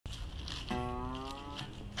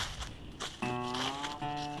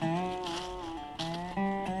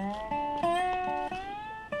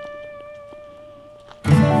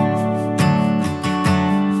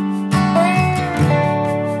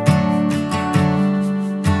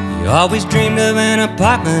Always dreamed of an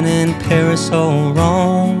apartment in Paris or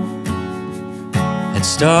Rome. Had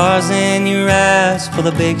stars in your eyes for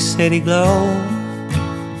the big city glow.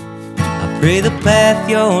 I pray the path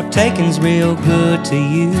you're taking's real good to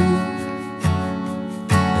you.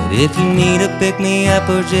 But if you need to pick me up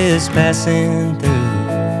or just passing through,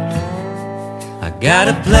 I got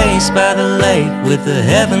a place by the lake with a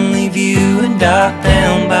heavenly view, and docked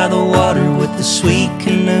down by the water with the sweet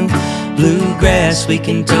canoe. Bluegrass we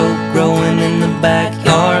can tote growing in the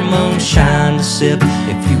backyard, moonshine to sip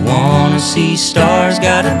if you wanna see stars.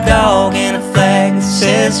 Got a dog and a flag that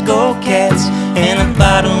says go Cats, and a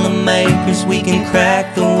bottle of Makers we can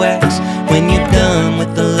crack the wax. When you're done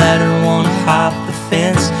with the ladder, wanna hop the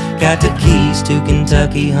fence, got the keys to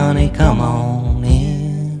Kentucky, honey, come on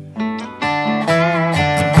in.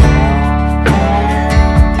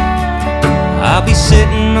 I'll be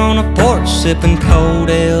sitting on a porch sipping cold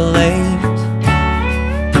ale late.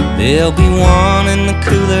 There'll be one in the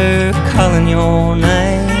cooler calling your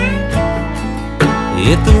name.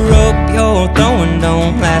 If the rope you're throwing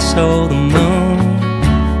don't lasso the moon,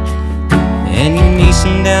 and you need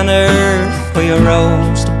some down to earth for your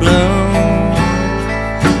rose to bloom,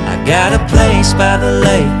 I got a place by the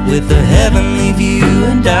lake with a heavenly view,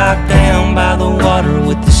 and docked down by the water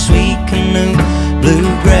with the sweet canoe.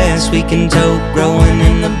 Bluegrass we can tote growing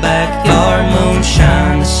in the backyard,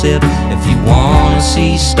 moonshine to sip if you wanna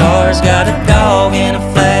see stars. Got a dog and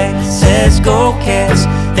a flag that says go Cats,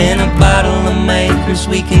 and a bottle of Makers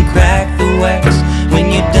we can crack the wax.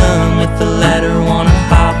 When you're done with the ladder, wanna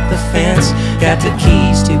hop the fence, got the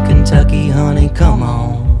keys to Kentucky, honey, come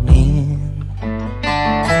on in.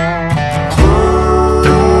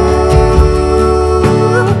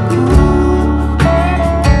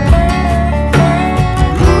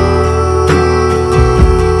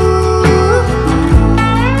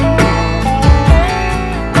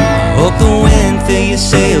 Hope the wind fill your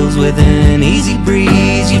sails with an easy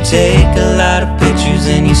breeze. You take a lot of pictures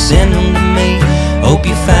and you send them to me. Hope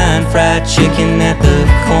you find fried chicken at the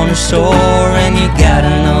corner store, and you got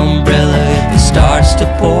an umbrella if it starts to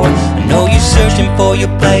pour. I know you're searching for your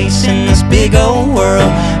place in this big old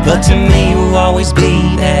world, but to me you'll always be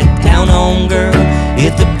that down-home girl.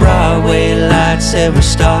 If the Broadway lights ever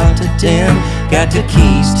start to dim, got the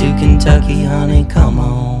keys to Kentucky, honey, come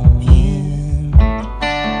on.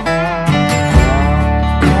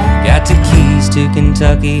 Got the keys to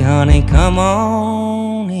Kentucky, honey, come on.